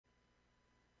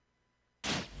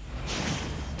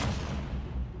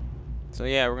So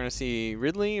yeah, we're gonna see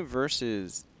Ridley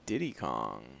versus Diddy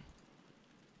Kong.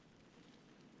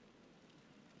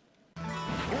 3,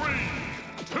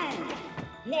 2,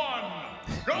 1,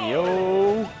 go!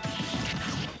 Yo.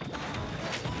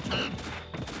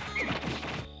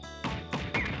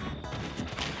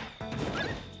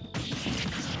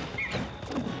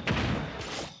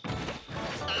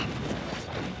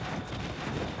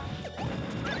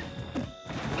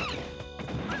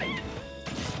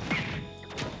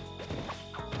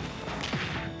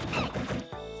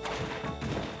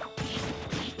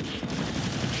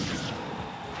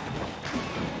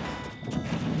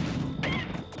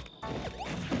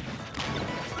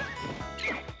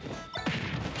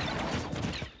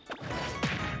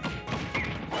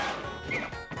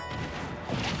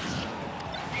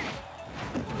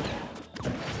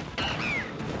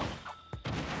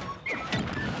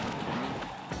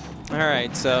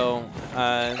 Alright, so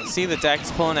see the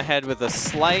Dak's pulling ahead with a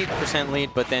slight %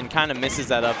 lead, but then kind of misses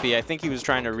that up B. I think he was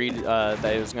trying to read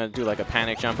that he was going to do like a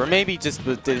panic jump, or maybe just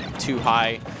did it too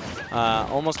high.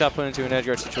 Almost got put into an edge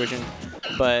guard situation.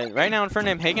 But right now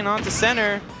Infernape hanging on to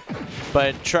center,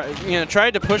 but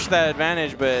tried to push that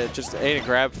advantage, but just ate a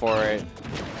grab for it.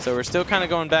 So we're still kind of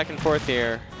going back and forth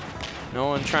here. No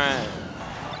one trying.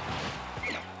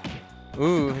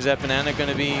 Ooh, is that banana going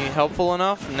to be helpful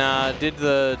enough? Nah, did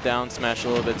the down smash a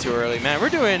little bit too early. Man, we're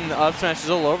doing up smashes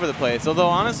all over the place. Although,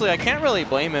 honestly, I can't really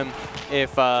blame him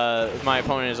if my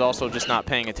opponent is also just not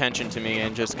paying attention to me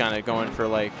and just kind of going for,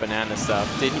 like, banana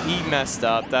stuff. He messed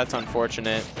up. That's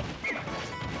unfortunate.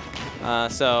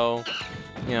 So,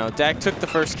 you know, Dak took the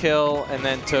first kill and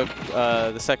then took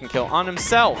the second kill on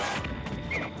himself.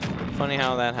 Funny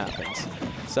how that happens.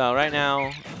 So, right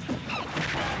now,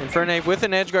 Infernape with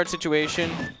an edge guard situation.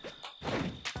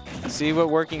 See what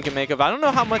working can make of. I don't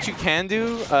know how much you can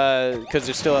do because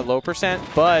they're still at low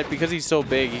 %, but because he's so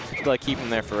big, you could like keep him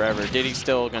there forever. Diddy's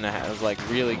still gonna have like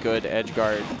really good edge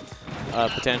guard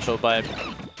potential, but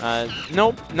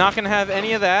nope, not gonna have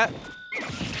any of that.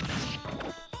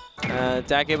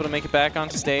 Dak able to make it back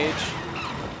onto stage.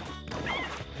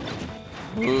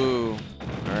 Ooh,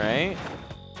 all right.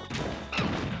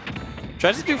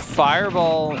 Tries to do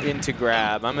fireball into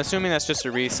grab. I'm assuming that's just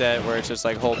a reset where it's just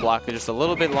like hold block just a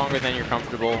little bit longer than you're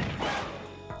comfortable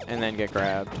and then get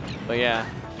grabbed. But yeah.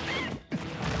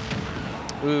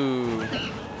 Ooh.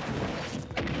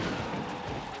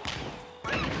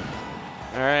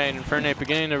 All right, Infernape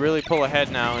beginning to really pull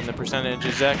ahead now in the percentage.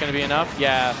 Is that going to be enough?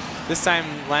 Yeah. This time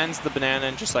lands the banana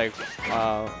and just like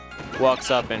walks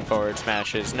up and forward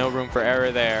smashes. No room for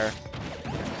error there.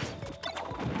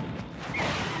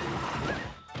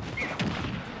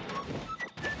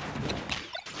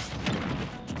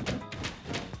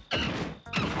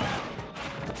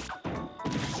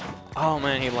 Oh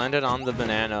man, he landed on the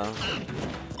banana,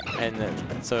 and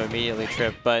then, so immediately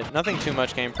tripped, but nothing too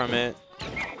much came from it.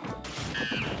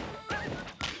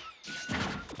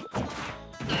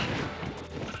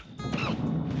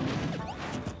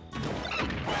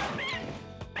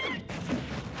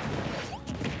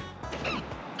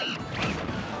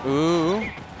 Ooh.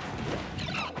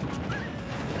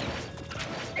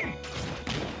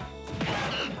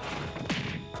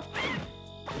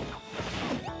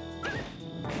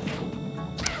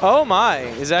 Oh my,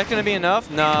 is that going to be enough?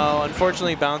 No,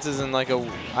 unfortunately bounces in like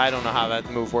a, I don't know how that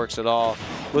move works at all.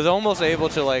 Was almost able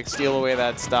to like steal away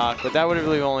that stock, but that would have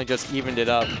really only just evened it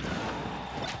up.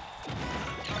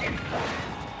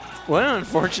 What an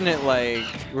unfortunate like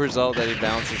result that he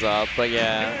bounces up, but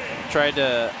yeah, tried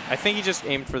to, I think he just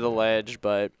aimed for the ledge,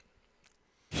 but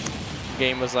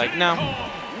game was like, no.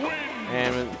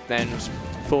 And then was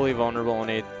fully vulnerable and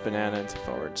ate banana into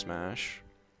forward smash.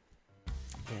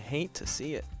 I hate to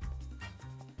see it.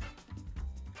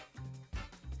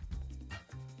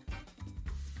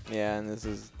 Yeah, and this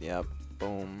is, yep,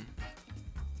 boom.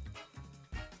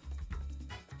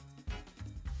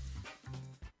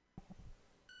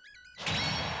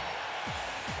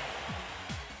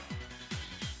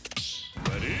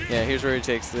 Yeah, here's where he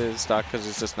takes the stock because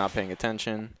it's just not paying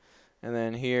attention. And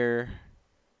then here,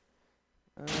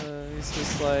 he's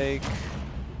just like,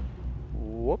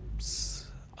 whoops.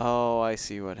 Oh, I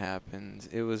see what happened.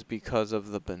 It was because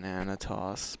of the banana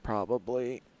toss,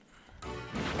 probably.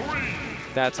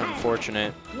 That's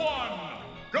unfortunate. 1,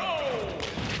 go!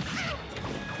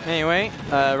 Anyway,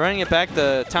 running it back,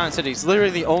 the Town City is literally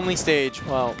the only stage.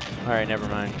 Well, all right, never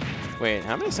mind. Wait,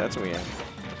 how many sets are we in?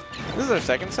 This is our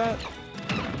second set?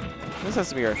 This has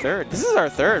to be our third. This is our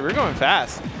third. We're going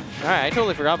fast. All right, I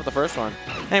totally forgot about the first one.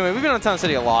 Anyway, we've been on Town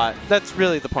City a lot. That's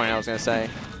really the point I was going to say.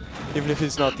 Even if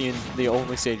it's not the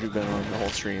only stage we've been on the whole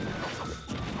stream.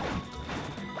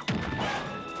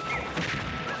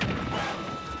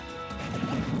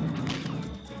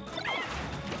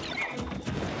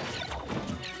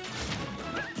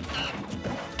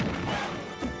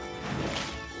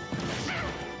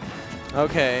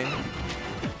 Okay.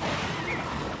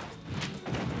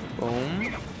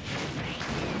 Boom.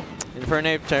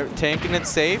 Infernape tanking it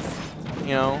safe.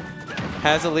 You know,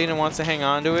 has a lead and wants to hang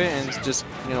on to it and is just,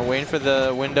 you know, waiting for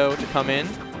the window to come in.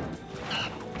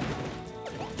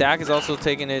 Dak is also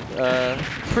taking it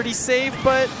pretty safe,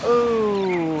 but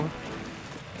ooh,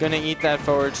 gonna eat that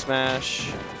forward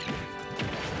smash.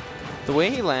 The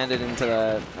way he landed into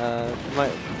that,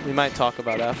 we might talk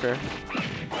about after.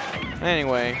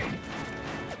 Anyway,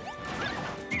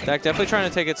 Dak definitely trying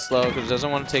to take it slow because he doesn't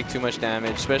want to take too much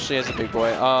damage, especially as a big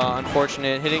boy.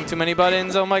 Unfortunate, hitting too many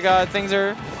buttons. Oh my God, things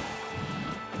are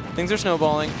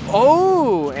snowballing.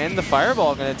 Oh, and the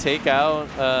fireball gonna take out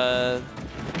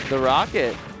the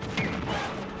rocket.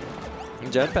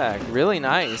 Jetpack, really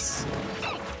nice.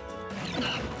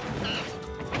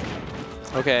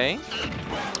 Okay.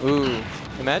 Ooh,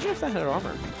 imagine if that had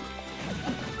armor.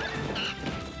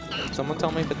 Someone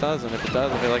tell me if it does, and if it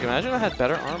does, I'll be like, imagine if it had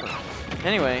better armor.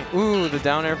 Anyway, ooh, the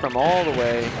down air from all the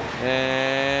way,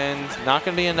 and not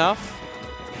gonna be enough.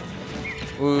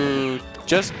 Ooh,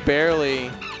 just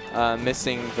barely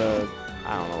missing the,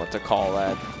 I don't know what to call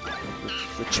that,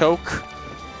 the choke.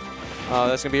 Oh,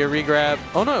 that's gonna be a regrab.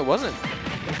 Oh no, it wasn't.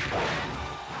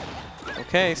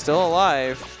 Okay, still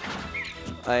alive.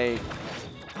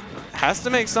 Has to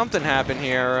make something happen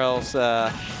here, or else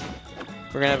we're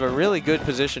gonna have a really good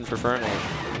position for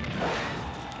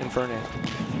Infernape.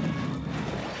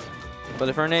 But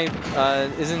if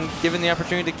Infernape isn't given the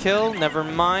opportunity to kill, never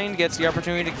mind, gets the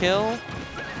opportunity to kill.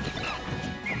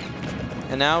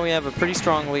 And now we have a pretty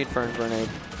strong lead for Infernape.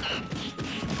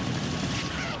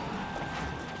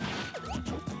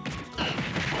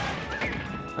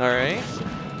 All right.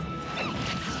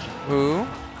 Ooh.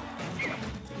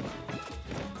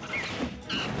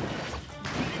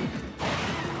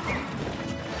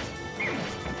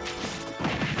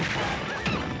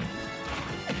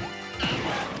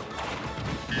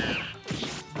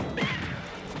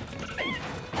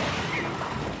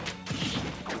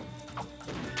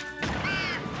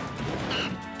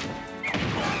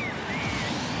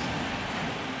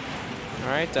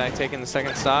 Alright, Dak taking the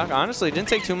second stock. Honestly, didn't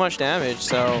take too much damage,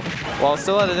 so while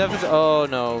still at a deficit. Oh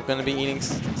no, gonna be eating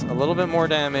a little bit more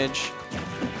damage.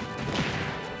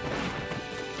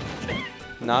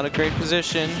 Not a great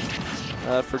position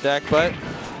for Dak, but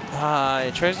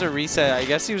he tries to reset. I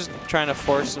guess he was trying to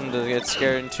force him to get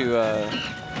scared into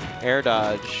air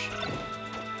dodge.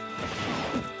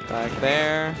 Back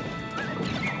there.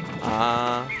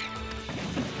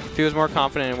 If he was more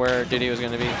confident in where Diddy was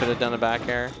going to be, he could have done a back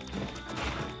air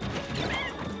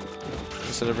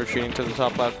instead of retreating to the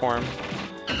top platform.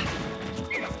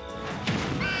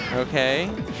 Okay.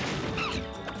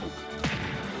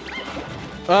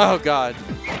 Oh God.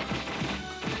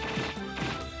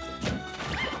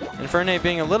 Infernape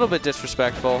being a little bit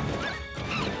disrespectful.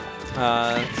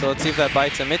 So let's see if that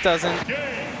bites him. It doesn't.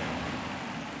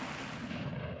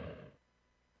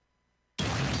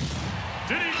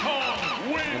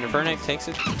 And Infernape takes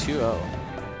it 2-0.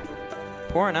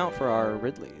 Pouring out for our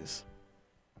Ridleys.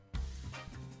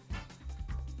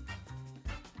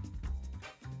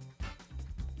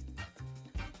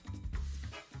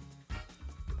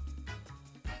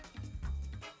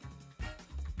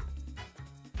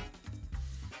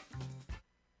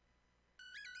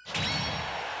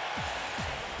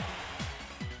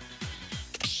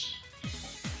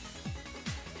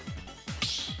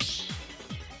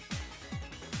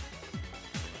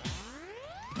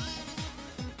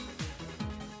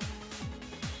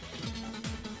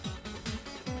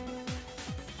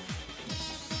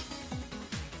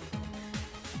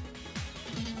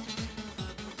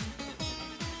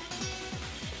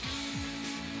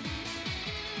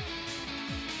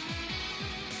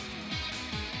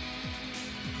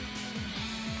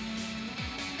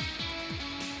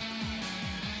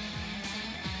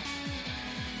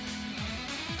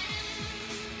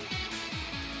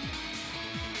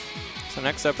 So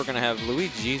next up, we're going to have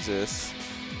Louis Jesus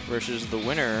versus the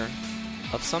winner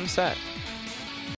of some set.